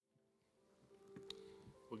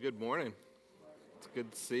Well, good morning. It's good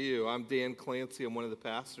to see you. I'm Dan Clancy. I'm one of the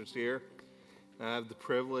pastors here. I have the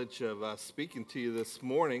privilege of speaking to you this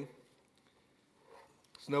morning.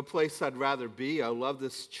 There's no place I'd rather be. I love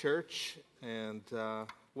this church, and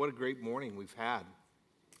what a great morning we've had.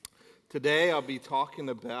 Today I'll be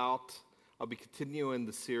continuing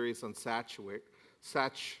the series on saturate. I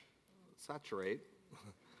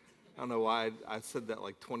don't know why I said that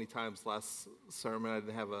like 20 times last sermon. I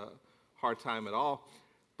didn't have a hard time at all.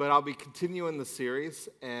 But I'll be continuing the series,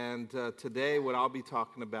 and today what I'll be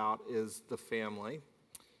talking about is the family.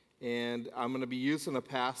 And I'm going to be using a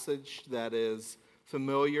passage that is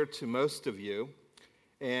familiar to most of you.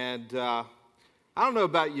 And I don't know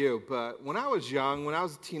about you, but when I was young, when I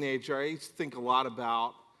was a teenager, I used to think a lot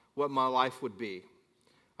about what my life would be.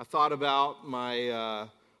 I thought about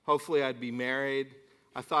hopefully I'd be married.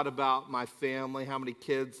 I thought about my family, how many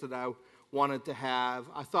kids that I wanted to have.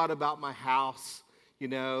 I thought about my house,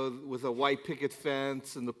 with a white picket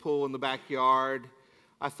fence and the pool in the backyard.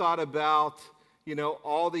 I thought about,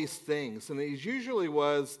 all these things. And it usually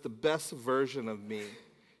was the best version of me.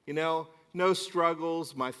 No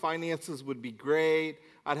struggles. My finances would be great.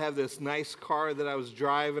 I'd have this nice car that I was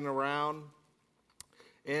driving around.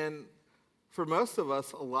 And for most of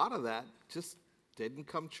us, a lot of that just didn't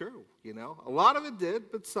come true, A lot of it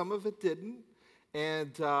did, but some of it didn't.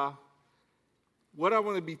 And what I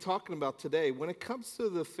want to be talking about today, when it comes to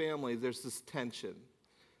the family, there's this tension.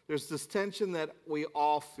 There's this tension that we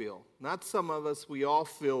all feel. Not some of us, we all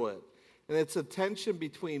feel it. And it's a tension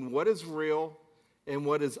between what is real and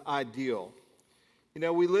what is ideal.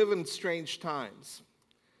 We live in strange times.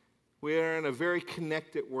 We are in a very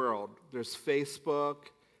connected world. There's Facebook,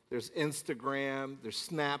 there's Instagram, there's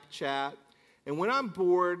Snapchat. And when I'm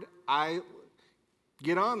bored, I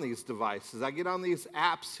get on these devices. I get on these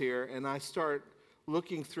apps here, and I start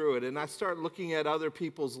looking through it, and I start looking at other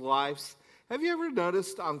people's lives. Have you ever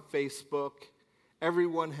noticed on Facebook,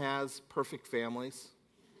 everyone has perfect families?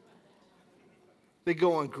 They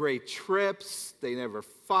go on great trips. They never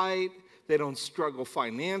fight. They don't struggle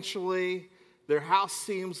financially. Their house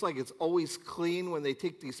seems like it's always clean when they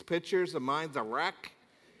take these pictures, and mine's a wreck.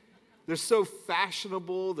 They're so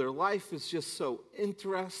fashionable. Their life is just so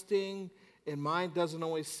interesting, and mine doesn't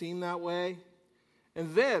always seem that way.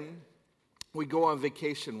 And then we go on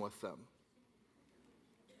vacation with them.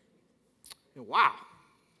 And wow,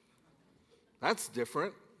 that's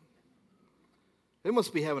different. They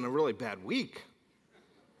must be having a really bad week.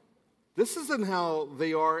 This isn't how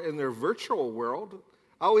they are in their virtual world.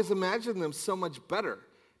 I always imagine them so much better.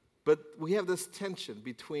 But we have this tension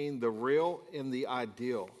between the real and the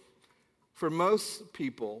ideal. For most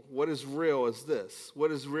people, what is real is this.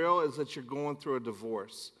 What is real is that you're going through a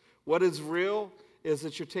divorce. What is real is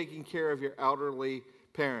that you're taking care of your elderly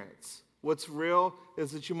parents. What's real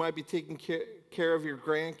is that you might be taking care of your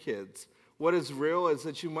grandkids. What is real is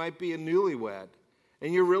that you might be a newlywed,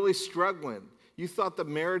 and you're really struggling. You thought the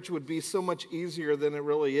marriage would be so much easier than it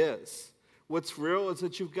really is. What's real is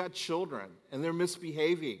that you've got children, and they're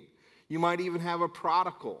misbehaving. You might even have a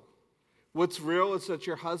prodigal. What's real is that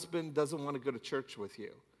your husband doesn't want to go to church with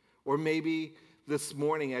you. Or maybe this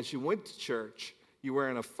morning as you went to church, you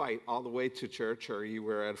were in a fight all the way to church, or you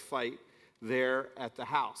were at a fight there at the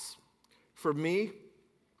house. For me,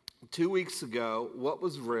 2 weeks ago, what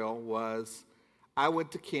was real was I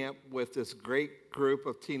went to camp with this great group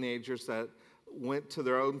of teenagers that went to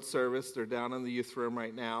their own service. They're down in the youth room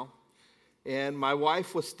right now. And my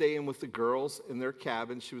wife was staying with the girls in their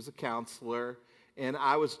cabin. She was a counselor. And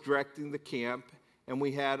I was directing the camp, and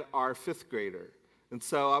we had our fifth grader. And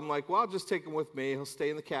so I'm like, well, I'll just take him with me. He'll stay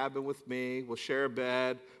in the cabin with me. We'll share a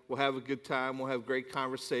bed. We'll have a good time. We'll have great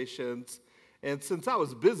conversations. And since I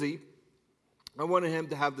was busy, I wanted him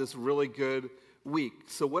to have this really good week.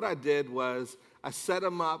 So what I did was I set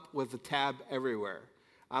him up with a tab everywhere.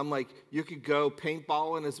 I'm like, you could go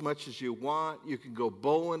paintballing as much as you want. You can go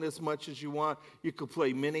bowling as much as you want. You could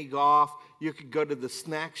play mini golf. You could go to the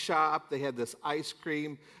snack shop. They had this ice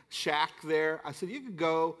cream shack there. I said, you could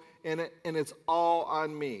go, and it's all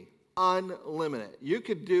on me, unlimited. You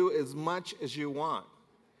could do as much as you want.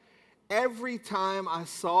 Every time I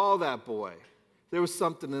saw that boy, there was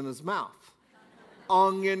something in his mouth.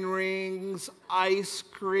 Onion rings, ice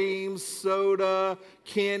cream, soda,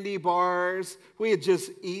 candy bars. We had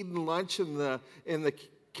just eaten lunch in the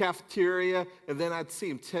cafeteria, and then I'd see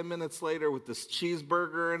him 10 minutes later with this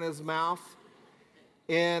cheeseburger in his mouth.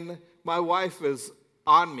 And my wife is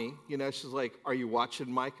on me. She's like, are you watching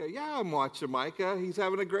Micah? Yeah, I'm watching Micah. He's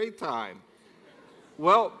having a great time.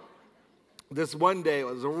 Well, this one day it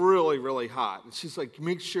was really, really hot. And she's like,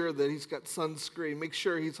 make sure that he's got sunscreen, make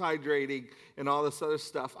sure he's hydrating and all this other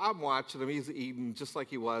stuff. I'm watching him. He's eating just like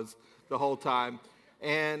he was the whole time.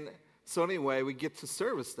 And so anyway, we get to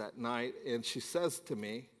service that night, and she says to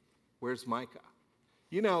me, where's Micah?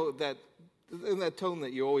 You know, that in that tone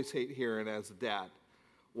that you always hate hearing as a dad.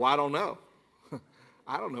 Well, I don't know.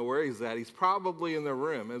 I don't know where he's at. He's probably in the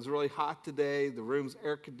room. It was really hot today. The room's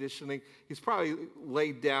air conditioning. He's probably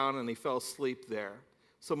laid down and he fell asleep there.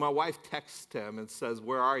 So my wife texts him and says,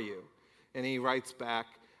 where are you? And he writes back,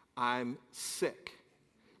 I'm sick.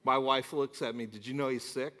 My wife looks at me, did you know he's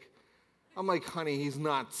sick? I'm like, honey, he's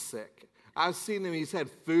not sick. I've seen him. He's had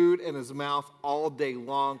food in his mouth all day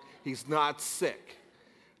long. He's not sick.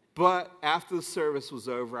 But after the service was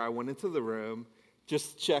over, I went into the room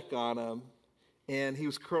just to check on him. And he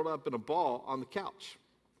was curled up in a ball on the couch.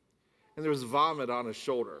 And there was vomit on his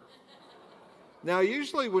shoulder. Now,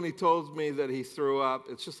 usually when he tells me that he threw up,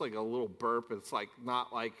 it's just like a little burp. It's like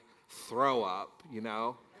not like throw up, you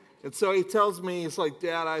know. And so he tells me, he's like,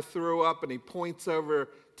 Dad, I threw up. And he points over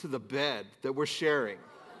to the bed that we're sharing.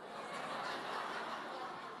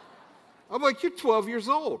 I'm like, you're 12 years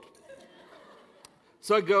old.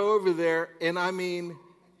 So I go over there, and I mean,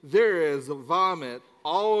 there is a vomit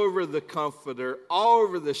all over the comforter, all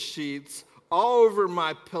over the sheets, all over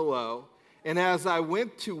my pillow. And as I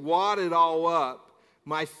went to wad it all up,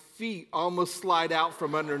 my feet almost slide out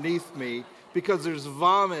from underneath me because there's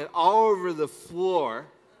vomit all over the floor.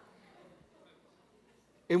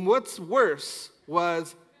 And what's worse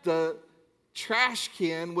was the trash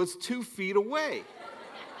can was 2 feet away.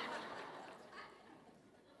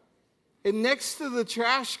 And next to the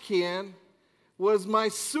trash can was my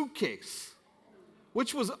suitcase,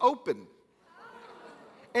 which was open.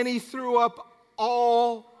 And he threw up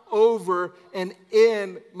all over and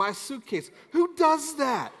in my suitcase. Who does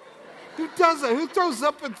that? Who does that? Who throws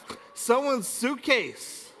up in someone's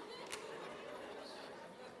suitcase?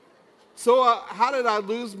 So how did I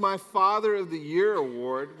lose my Father of the Year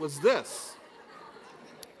award was this.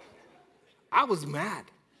 I was mad.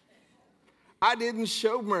 I didn't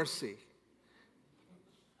show mercy.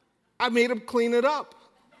 I made him clean it up.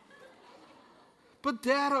 But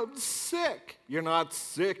Dad, I'm sick. You're not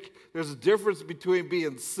sick. There's a difference between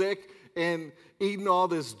being sick and eating all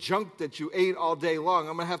this junk that you ate all day long.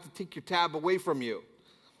 I'm going to have to take your tab away from you.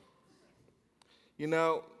 You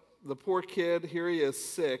know, the poor kid, here he is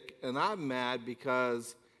sick, and I'm mad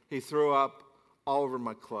because he threw up all over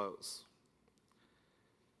my clothes.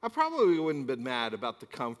 I probably wouldn't have been mad about the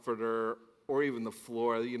comforter or even the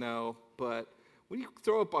floor, you know, but when you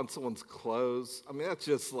throw up on someone's clothes, I mean, that's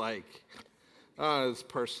just like, it's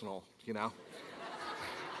personal, you know.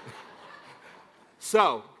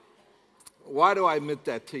 So, why do I admit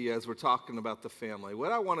that to you as we're talking about the family?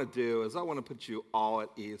 What I want to do is I want to put you all at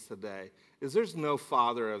ease today. There's no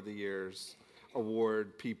Father of the Year's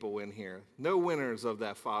award people in here. No winners of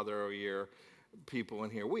that Father of the Year people in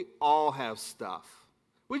here. We all have stuff.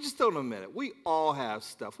 We just don't admit it. We all have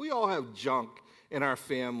stuff. We all have junk in our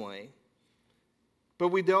family. But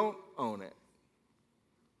we don't own it.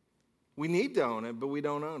 We need to own it, but we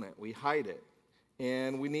don't own it. We hide it.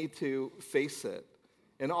 And we need to face it.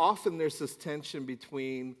 And often there's this tension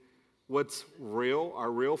between what's real, our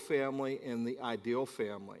real family, and the ideal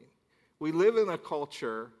family. We live in a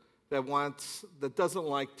culture that doesn't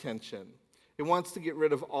like tension. It wants to get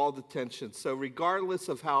rid of all the tension. So regardless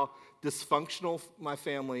of how dysfunctional my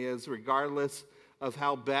family is, regardless of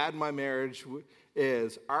how bad my marriage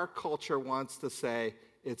is, our culture wants to say,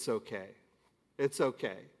 it's okay. It's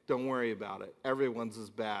okay. Don't worry about it. Everyone's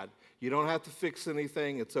as bad. You don't have to fix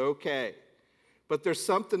anything. It's okay. But there's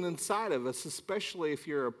something inside of us, especially if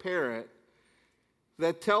you're a parent,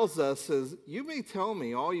 that tells us, you may tell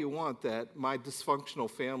me all you want that my dysfunctional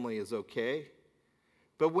family is okay,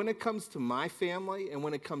 but when it comes to my family and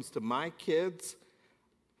when it comes to my kids,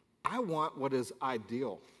 I want what is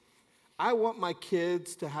ideal. I want my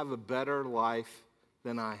kids to have a better life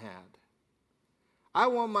than I had. I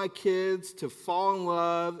want my kids to fall in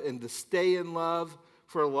love and to stay in love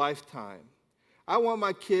for a lifetime. I want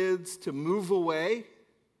my kids to move away,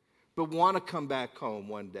 but want to come back home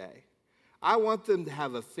one day. I want them to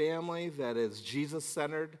have a family that is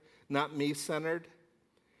Jesus-centered, not me-centered.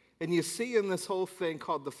 And you see in this whole thing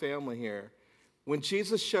called the family here, when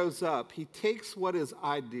Jesus shows up, he takes what is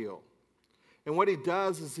ideal. And what he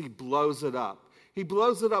does is he blows it up. He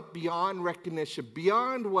blows it up beyond recognition,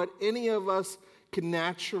 beyond what any of us can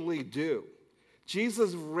naturally do.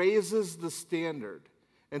 Jesus raises the standard.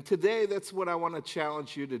 And today, that's what I want to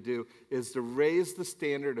challenge you to do, is to raise the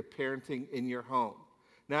standard of parenting in your home.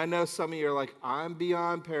 Now, I know some of you are like, I'm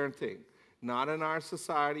beyond parenting. Not in our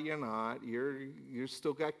society, you're not. You're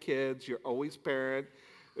still got kids. You're always parent.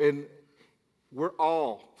 And we're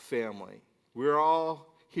all family. We're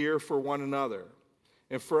all here for one another.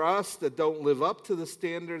 And for us that don't live up to the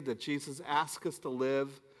standard that Jesus asks us to live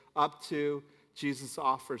up to, Jesus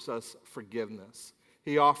offers us forgiveness.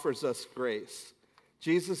 He offers us grace.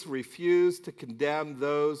 Jesus refused to condemn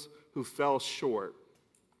those who fell short,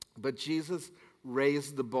 but Jesus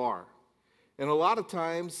raised the bar. And a lot of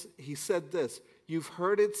times he said this, you've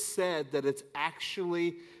heard it said that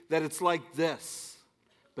it's like this,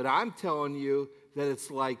 but I'm telling you that it's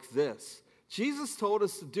like this. Jesus told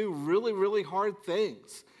us to do really, really hard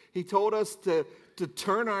things. He told us to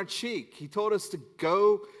turn our cheek. He told us to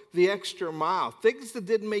go the extra mile, things that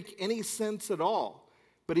didn't make any sense at all.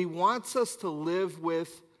 But he wants us to live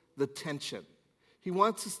with the tension. He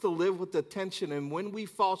wants us to live with the tension. And when we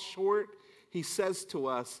fall short, he says to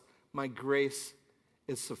us, my grace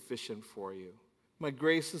is sufficient for you. My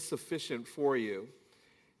grace is sufficient for you.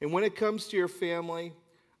 And when it comes to your family,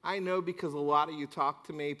 I know because a lot of you talk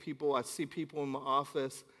to me, I see people in my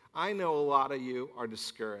office, I know a lot of you are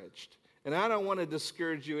discouraged. And I don't want to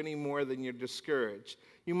discourage you any more than you're discouraged.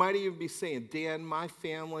 You might even be saying, Dan, my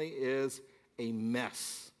family is a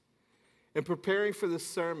mess. In preparing for this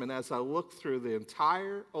sermon, as I look through the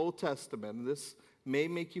entire Old Testament, and this may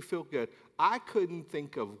make you feel good, I couldn't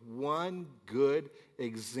think of one good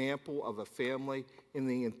example of a family in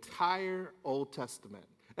the entire Old Testament.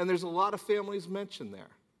 And there's a lot of families mentioned there.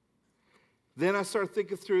 Then I started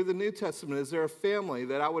thinking through the New Testament. Is there a family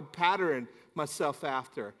that I would pattern myself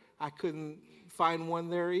after? I couldn't find one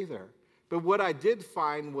there either. But what I did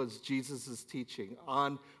find was Jesus' teaching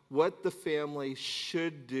on what the family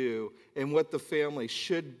should do and what the family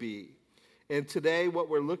should be. And today what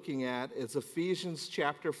we're looking at is Ephesians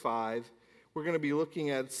chapter 5. We're going to be looking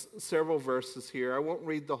at several verses here. I won't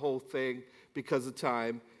read the whole thing because of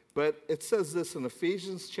time, but it says this in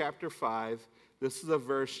Ephesians chapter 5. This is a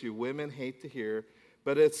verse you women hate to hear,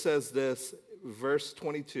 but it says this, verse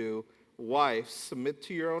 22, wives, submit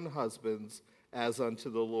to your own husbands as unto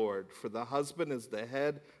the Lord. For the husband is the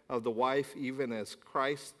head of the wife, even as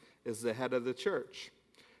Christ is the head of the church.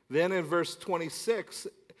 Then in verse 26,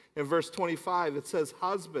 in verse 25, it says,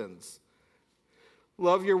 husbands,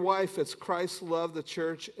 love your wife as Christ loved the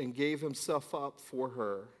church and gave himself up for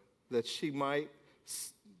her, that he might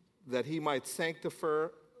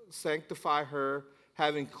sanctify her,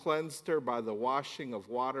 having cleansed her by the washing of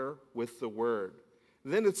water with the word.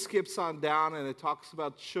 Then it skips on down and it talks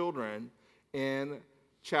about children in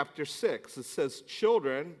chapter 6. It says,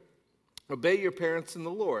 children, obey your parents in the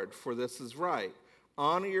Lord, for this is right.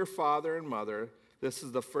 Honor your father and mother. This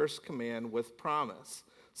is the first command with promise.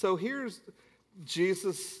 So here's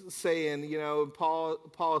Jesus saying,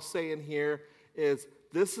 Paul is saying here is,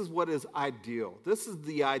 this is what is ideal. This is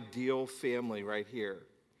the ideal family right here.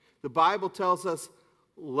 The Bible tells us,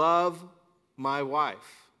 love my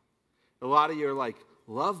wife. A lot of you are like,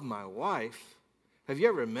 love my wife? Have you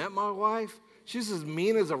ever met my wife? She's as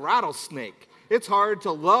mean as a rattlesnake. It's hard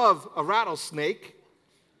to love a rattlesnake.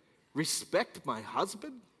 Respect my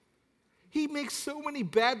husband? He makes so many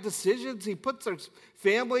bad decisions. He puts our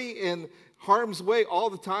family in harm's way all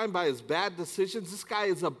the time by his bad decisions. This guy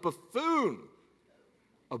is a buffoon.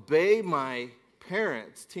 Obey my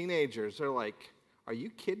parents. Teenagers are like, are you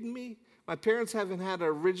kidding me? My parents haven't had an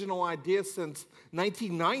original idea since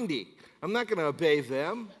 1990. I'm not going to obey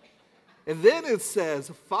them. And then it says,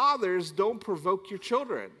 fathers, don't provoke your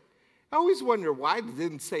children. I always wonder why it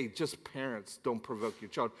didn't say just parents don't provoke your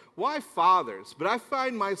children. Why fathers? But I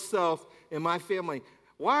find myself in my family,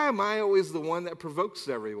 why am I always the one that provokes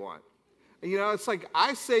everyone? It's like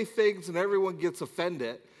I say things and everyone gets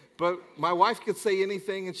offended, but my wife could say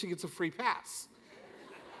anything and she gets a free pass.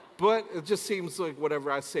 But it just seems like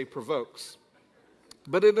whatever I say provokes.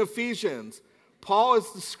 But in Ephesians, Paul is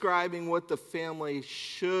describing what the family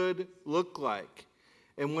should look like.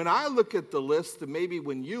 And when I look at the list, and maybe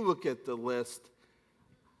when you look at the list,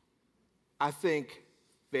 I think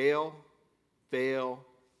fail, fail,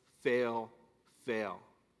 fail, fail.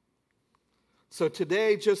 So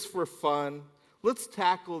today, just for fun, let's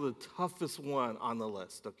tackle the toughest one on the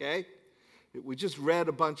list, okay? We just read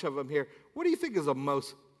a bunch of them here. What do you think is the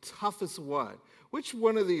most toughest one? Which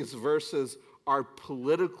one of these verses are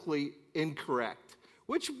politically incorrect?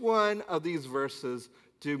 Which one of these verses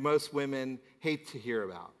do most women hate to hear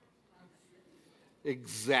about?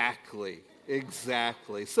 Exactly.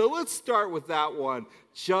 So let's start with that one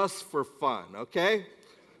just for fun, okay?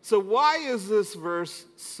 So why is this verse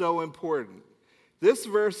so important? This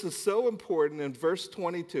verse is so important. In verse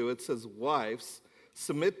 22, it says, wives,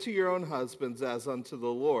 submit to your own husbands as unto the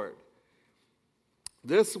Lord.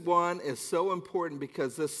 This one is so important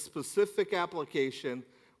because this specific application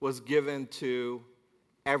was given to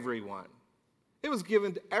everyone. It was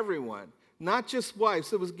given to everyone, not just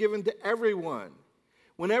wives. It was given to everyone.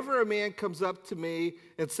 Whenever a man comes up to me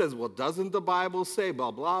and says, well, doesn't the Bible say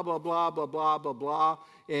blah, blah, blah, blah, blah, blah, blah, blah,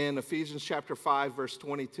 in Ephesians chapter 5, verse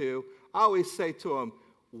 22, I always say to him,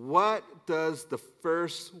 what does the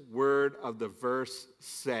first word of the verse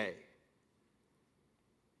say?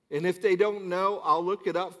 And if they don't know, I'll look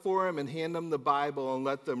it up for them and hand them the Bible and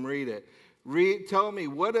let them read it. Tell me,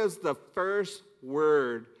 what does the first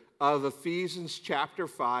word of Ephesians chapter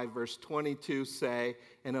 5, verse 22 say?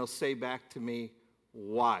 And he'll say back to me,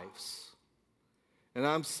 wives. And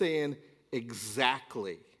I'm saying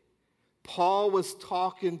exactly. Paul was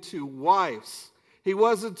talking to wives. He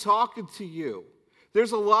wasn't talking to you.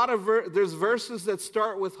 There's a lot of there's verses that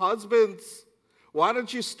start with husbands. Why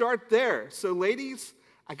don't you start there? So ladies,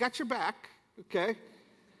 I got your back, okay?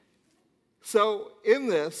 So in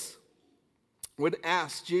this, when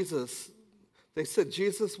asked Jesus, they said,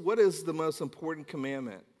 Jesus, what is the most important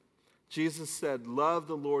commandment? Jesus said, love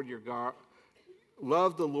the Lord your God,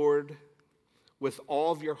 love the Lord with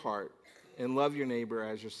all of your heart, and love your neighbor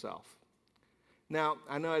as yourself. Now,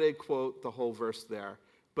 I know I didn't quote the whole verse there,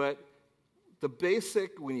 but the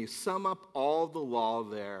basic, when you sum up all the law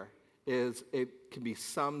there, is it can be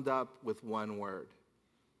summed up with one word.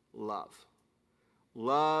 Love.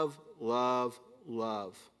 Love, love,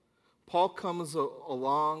 love. Paul comes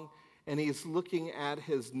along and he's looking at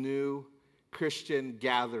his new Christian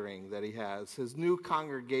gathering that he has, his new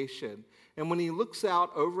congregation. And when he looks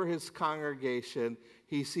out over his congregation,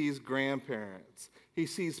 he sees grandparents, he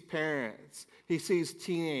sees parents, he sees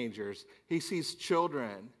teenagers, he sees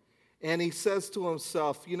children. And he says to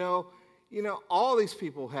himself, you know, all these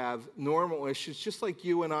people have normal issues just like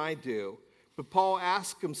you and I do. But Paul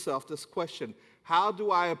asks himself this question: how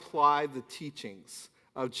do I apply the teachings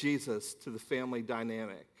of Jesus to the family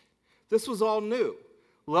dynamic? This was all new.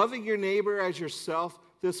 Loving your neighbor as yourself,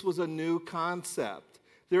 this was a new concept.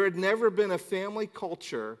 There had never been a family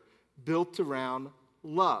culture built around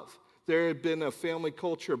love. There had been a family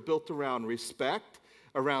culture built around respect,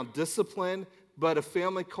 around discipline, but a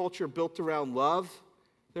family culture built around love,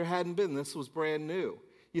 there hadn't been. This was brand new.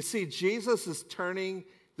 You see, Jesus is turning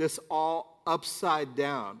this all upside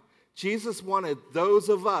down. Jesus wanted those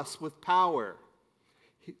of us with power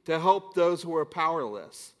to help those who are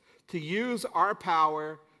powerless, to use our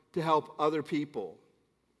power to help other people.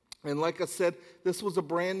 And like I said, this was a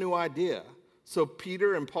brand new idea. So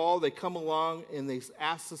Peter and Paul, they come along and they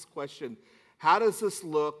ask this question: how does this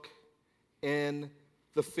look in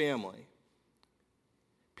the family?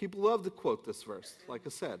 People love to quote this verse, like I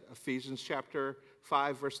said, Ephesians chapter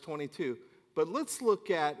 5, verse 22. But let's look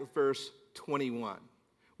at verse 21.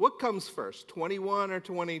 What comes first, 21 or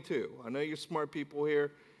 22? I know you're smart people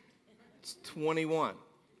here. It's 21,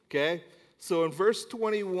 okay? So in verse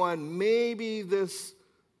 21, maybe this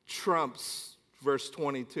trumps verse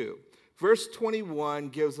 22. Verse 21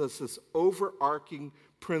 gives us this overarching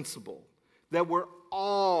principle that we're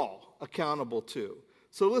all accountable to.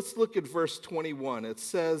 So let's look at verse 21. It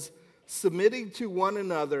says, submitting to one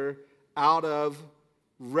another out of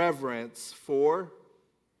reverence for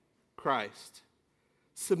Christ.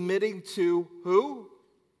 Submitting to who?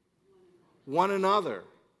 One another.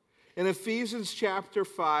 In Ephesians chapter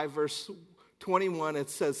 5, verse 21, it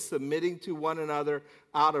says, submitting to one another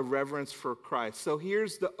out of reverence for Christ. So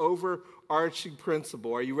here's the overarching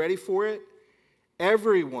principle. Are you ready for it?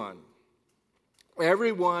 Everyone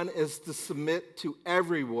is to submit to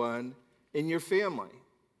everyone in your family.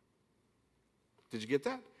 Did you get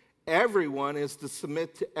that? Everyone is to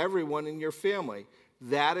submit to everyone in your family.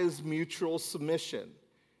 That is mutual submission.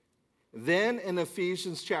 Then in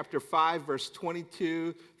Ephesians chapter 5, verse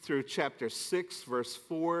 22 through chapter 6, verse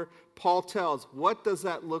 4, Paul tells, what does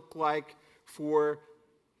that look like for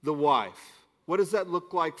the wife? What does that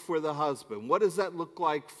look like for the husband? What does that look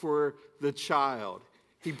like for the child?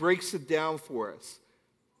 He breaks it down for us.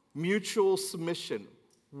 Mutual submission.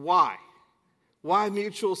 Why? Why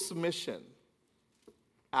mutual submission?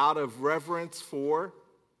 Out of reverence for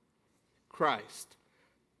Christ.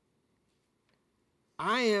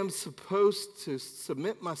 I am supposed to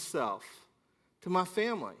submit myself to my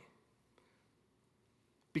family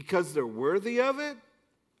because they're worthy of it?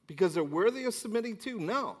 Because they're worthy of submitting to?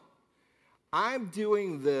 No. I'm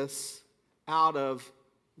doing this out of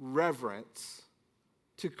reverence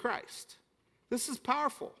to Christ. This is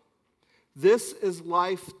powerful. This is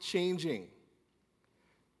life-changing.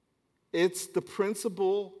 It's the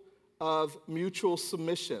principle of mutual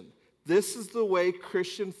submission. This is the way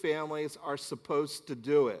Christian families are supposed to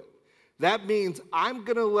do it. That means I'm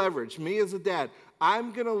going to leverage, me as a dad,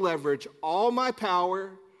 I'm going to leverage all my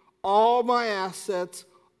power, all my assets,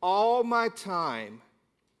 all my time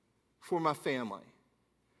for my family.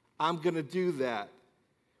 I'm going to do that.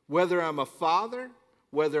 Whether I'm a father,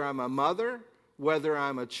 whether I'm a mother, whether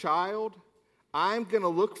I'm a child, I'm going to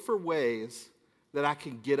look for ways that I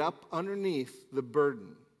can get up underneath the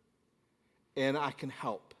burden and I can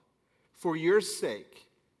help for your sake,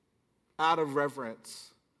 out of reverence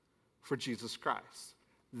for Jesus Christ.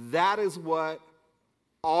 That is what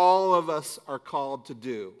all of us are called to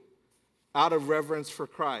do, out of reverence for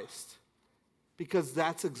Christ, because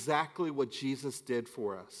that's exactly what Jesus did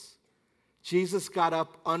for us. Jesus got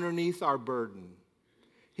up underneath our burden.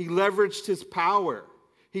 He leveraged his power.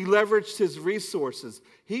 He leveraged his resources.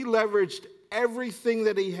 He leveraged everything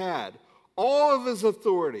that he had, all of his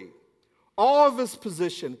authority, all of his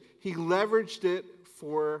position. He leveraged it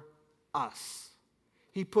for us.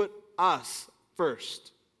 He put us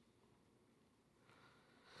first.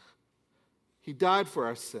 He died for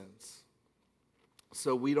our sins,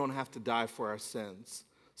 so we don't have to die for our sins.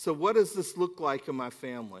 So what does this look like in my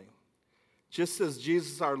family? Just as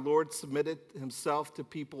Jesus, our Lord, submitted himself to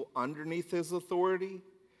people underneath his authority,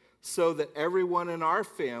 so that everyone in our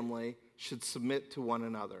family should submit to one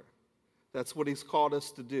another. That's what he's called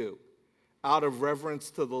us to do, out of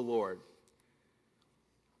reverence to the Lord.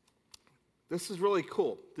 This is really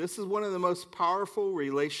cool. This is one of the most powerful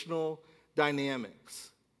relational dynamics.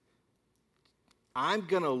 I'm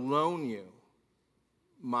going to loan you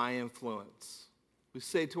my influence. We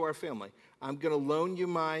say to our family, I'm going to loan you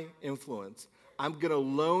my influence. I'm going to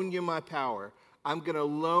loan you my power. I'm going to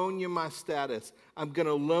loan you my status. I'm going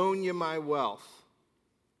to loan you my wealth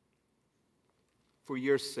for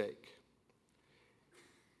your sake.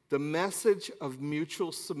 The message of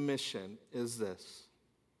mutual submission is this.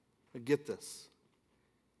 Get this.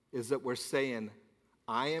 Is that we're saying,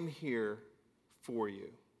 I am here for you.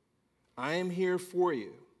 I am here for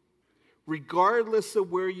you. Regardless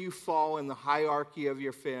of where you fall in the hierarchy of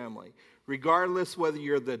your family, regardless whether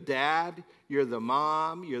you're the dad, you're the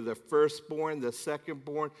mom, you're the firstborn, the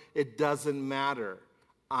secondborn, it doesn't matter.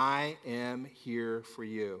 I am here for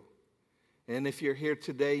you. And if you're here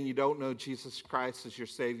today and you don't know Jesus Christ as your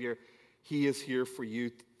Savior, he is here for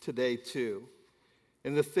you today too.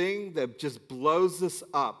 And the thing that just blows us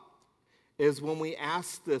up is when we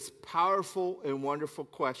ask this powerful and wonderful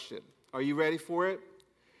question. Are you ready for it?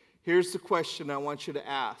 Here's the question I want you to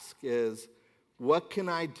ask is, what can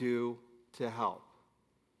I do to help?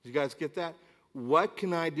 Did you guys get that? What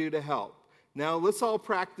can I do to help? Now, let's all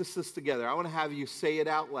practice this together. I want to have you say it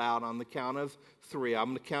out loud on the count of 3. I'm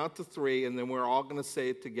going to count to 3, and then we're all going to say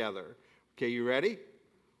it together. Okay, you ready?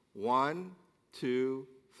 1, 2,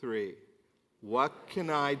 3. What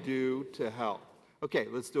can I do to help? Okay,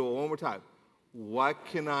 let's do it one more time. What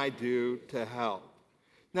can I do to help?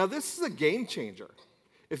 Now, this is a game changer.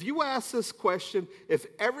 If you ask this question, if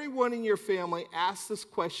everyone in your family asked this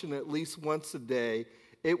question at least once a day,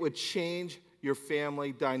 it would change your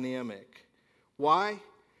family dynamic. Why?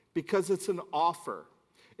 Because it's an offer.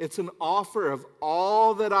 It's an offer of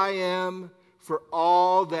all that I am for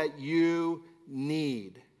all that you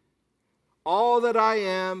need. All that I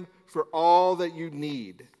am for all that you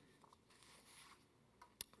need.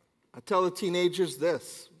 I tell the teenagers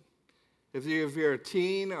this. If you're a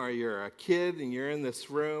teen or you're a kid and you're in this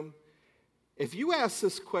room, if you ask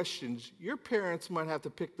this question, your parents might have to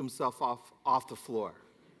pick themselves off the floor.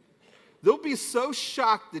 They'll be so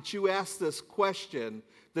shocked that you ask this question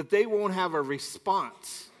that they won't have a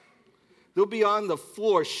response. They'll be on the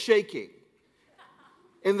floor shaking.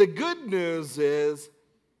 And the good news is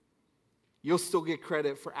you'll still get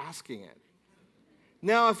credit for asking it.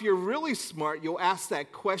 Now, if you're really smart, you'll ask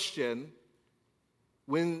that question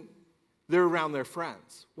when they're around their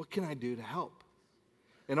friends. What can I do to help?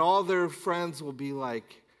 And all their friends will be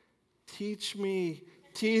like, teach me.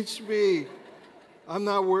 I'm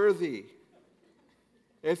not worthy.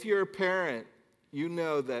 If you're a parent, you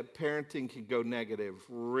know that parenting can go negative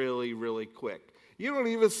really, really quick. You don't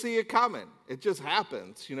even see it coming. It just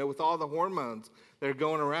happens, with all the hormones that are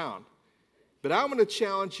going around. But I'm going to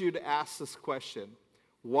challenge you to ask this question.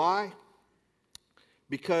 Why?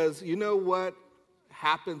 Because you know what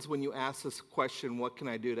happens when you ask this question, what can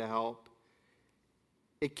I do to help?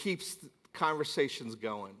 It keeps conversations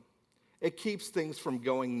going. It keeps things from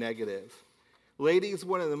going negative. Ladies,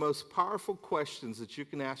 one of the most powerful questions that you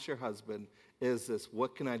can ask your husband is this: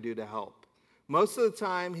 what can I do to help? Most of the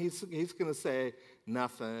time, he's going to say,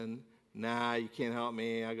 nothing, nah, you can't help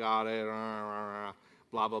me, I got it,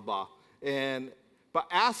 blah, blah, blah. And by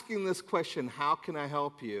asking this question, how can I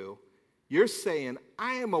help you, you're saying,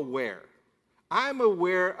 I am aware I'm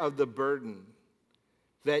aware of the burden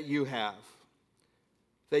that you have,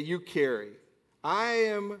 that you carry. I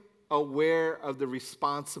am aware of the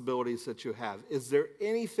responsibilities that you have. Is there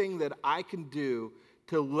anything that I can do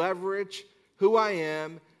to leverage who I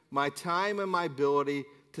am, my time and my ability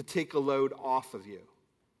to take a load off of you?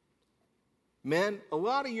 Men, a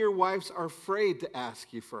lot of your wives are afraid to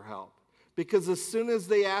ask you for help because as soon as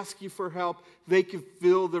they ask you for help, they can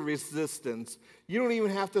feel the resistance. You don't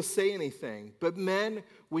even have to say anything. But men,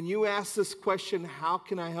 when you ask this question, how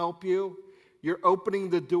can I help you? You're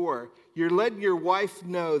opening the door. You're letting your wife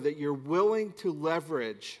know that you're willing to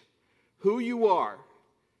leverage who you are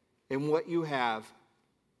and what you have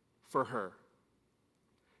for her.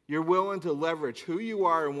 You're willing to leverage who you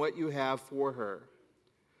are and what you have for her.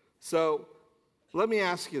 So let me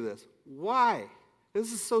ask you this. Why?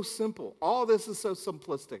 This is so simple. All this is so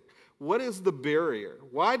simplistic. What is the barrier?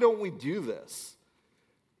 Why don't we do this?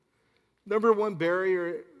 Number one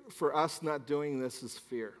barrier for us not doing this is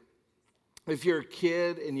fear. If you're a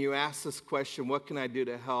kid and you ask this question, what can I do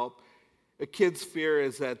to help? A kid's fear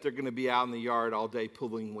is that they're going to be out in the yard all day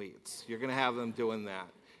pulling weeds. You're going to have them doing that.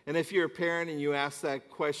 And if you're a parent and you ask that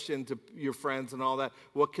question to your friends and all that,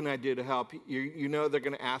 what can I do to help? You know they're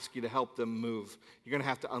going to ask you to help them move. You're going to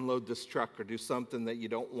have to unload this truck or do something that you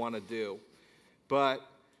don't want to do. But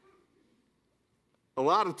a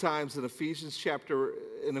lot of times in Ephesians chapter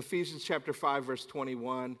 5, verse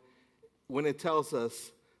 21, when it tells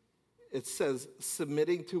us, it says,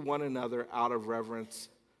 submitting to one another out of reverence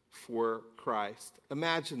for Christ.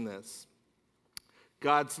 Imagine this.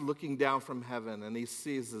 God's looking down from heaven, and he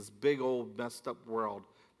sees this big old messed up world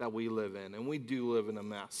that we live in, and we do live in a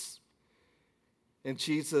mess. And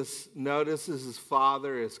Jesus notices his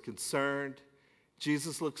Father is concerned.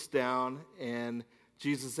 Jesus looks down, and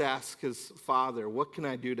Jesus asks his Father, what can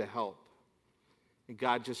I do to help? And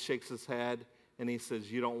God just shakes his head, and he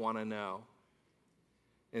says, you don't want to know.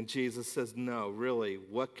 And Jesus says, no, really,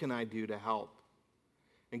 what can I do to help?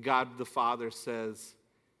 And God the Father says,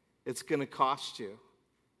 it's going to cost you.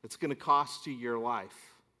 It's going to cost you your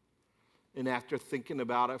life. And after thinking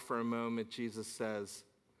about it for a moment, Jesus says,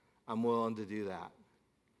 I'm willing to do that.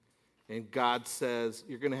 And God says,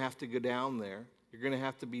 you're going to have to go down there. You're going to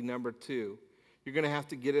have to be number 2. You're going to have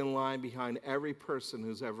to get in line behind every person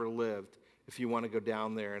who's ever lived if you want to go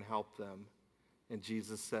down there and help them. And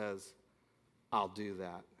Jesus says, I'll do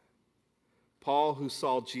that. Paul, who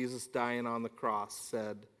saw Jesus dying on the cross,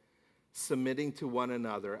 said, submitting to one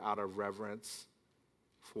another out of reverence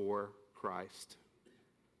for Christ.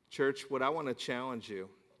 Church, what I want to challenge you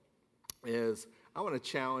is I want to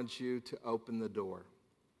challenge you to open the door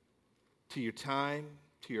to your time,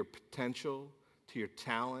 to your potential, to your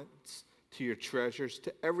talents, to your treasures,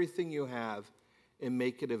 to everything you have, and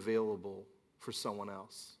make it available for someone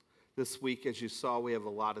else. This week, as you saw, we have a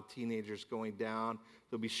lot of teenagers going down.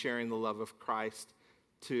 They'll be sharing the love of Christ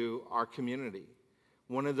to our community.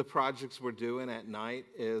 One of the projects we're doing at night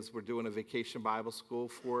is we're doing a vacation Bible school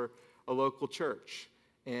for a local church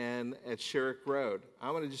and at Sherrick Road.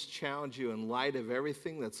 I want to just challenge you in light of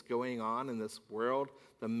everything that's going on in this world,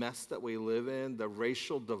 the mess that we live in, the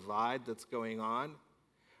racial divide that's going on.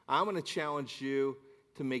 I'm going to challenge you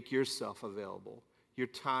to make yourself available, your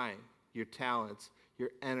time, your talents, your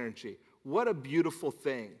energy. What a beautiful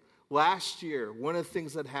thing. Last year, one of the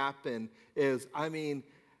things that happened is,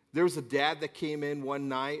 there was a dad that came in one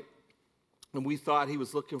night, and we thought he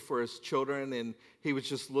was looking for his children, and he was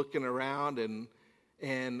just looking around,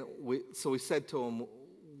 so we said to him,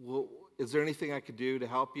 well, is there anything I could do to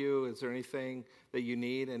help you? Is there anything that you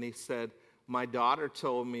need? And he said, my daughter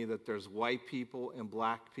told me that there's white people and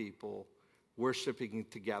black people worshiping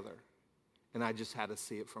together, and I just had to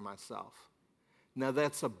see it for myself. Now,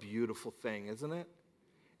 that's a beautiful thing, isn't it?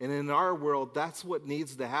 And in our world, that's what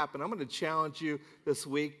needs to happen. I'm going to challenge you this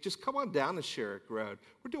week. Just come on down to Sherrick Road.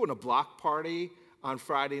 We're doing a block party on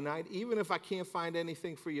Friday night, even if I can't find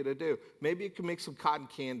anything for you to do. Maybe you can make some cotton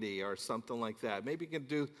candy or something like that. Maybe you can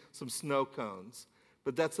do some snow cones.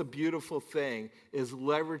 But that's a beautiful thing, is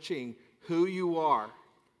leveraging who you are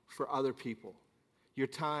for other people. Your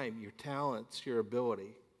time, your talents, your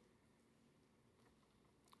ability.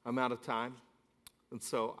 I'm out of time. And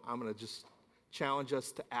so I'm going to just challenge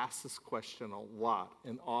us to ask this question a lot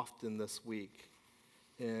and often this week.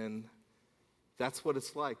 And that's what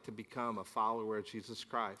it's like to become a follower of Jesus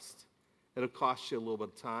Christ. It'll cost you a little bit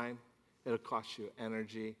of time. It'll cost you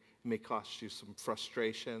energy. It may cost you some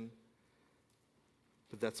frustration.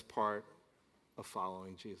 But that's part of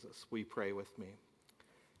following Jesus. Will you pray with me?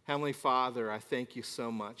 Heavenly Father, I thank you so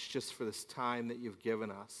much just for this time that you've given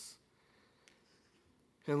us.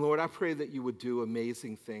 And Lord, I pray that you would do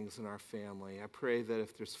amazing things in our family. I pray that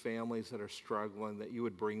if there's families that are struggling, that you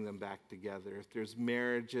would bring them back together. If there's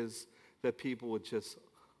marriages, that people would just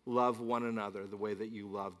love one another the way that you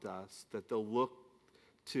loved us, that they'll look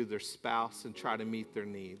to their spouse and try to meet their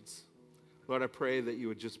needs. Lord, I pray that you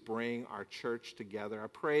would just bring our church together. I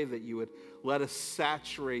pray that you would let us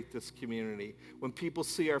saturate this community. When people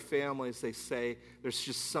see our families, they say, there's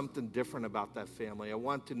just something different about that family. I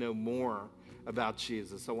want to know more about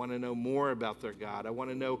Jesus. I want to know more about their God. I want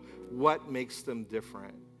to know what makes them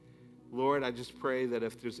different. Lord, I just pray that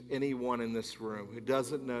if there's anyone in this room who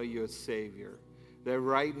doesn't know you as Savior, that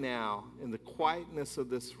right now, in the quietness of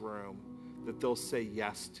this room, that they'll say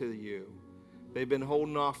yes to you. They've been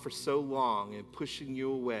holding off for so long and pushing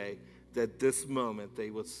you away that this moment they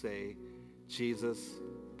will say, Jesus,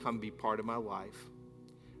 come be part of my life.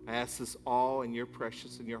 I ask this all in your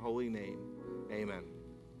precious and your holy name. Amen.